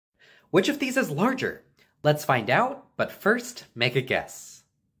Which of these is larger? Let's find out, but first, make a guess.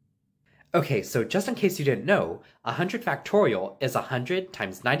 Okay, so just in case you didn't know, 100 factorial is 100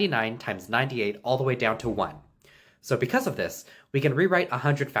 times 99 times 98 all the way down to 1. So because of this, we can rewrite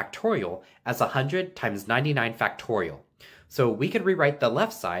 100 factorial as 100 times 99 factorial. So we could rewrite the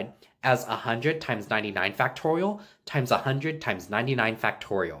left side as 100 times 99 factorial times 100 times 99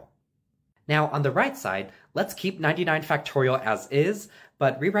 factorial. Now on the right side, let's keep 99 factorial as is,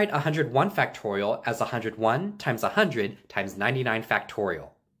 but rewrite 101 factorial as 101 times 100 times 99 factorial.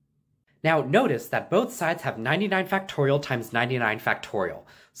 Now notice that both sides have 99 factorial times 99 factorial,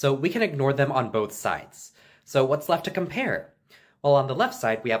 so we can ignore them on both sides. So what's left to compare? Well, on the left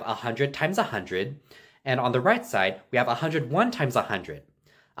side, we have 100 times 100, and on the right side, we have 101 times 100.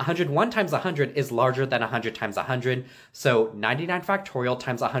 101 times 100 is larger than 100 times 100, so 99 factorial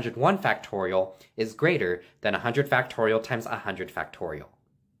times 101 factorial is greater than 100 factorial times 100 factorial.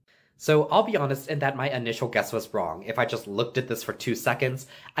 So I'll be honest in that my initial guess was wrong. If I just looked at this for 2 seconds,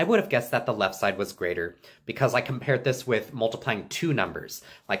 I would have guessed that the left side was greater, because I compared this with multiplying two numbers,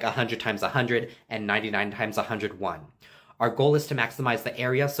 like 100 times 100 and 99 times 101. Our goal is to maximize the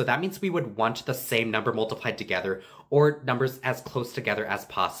area, so that means we would want the same number multiplied together, or numbers as close together as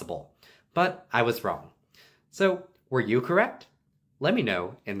possible. But I was wrong. So, were you correct? Let me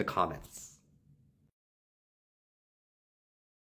know in the comments.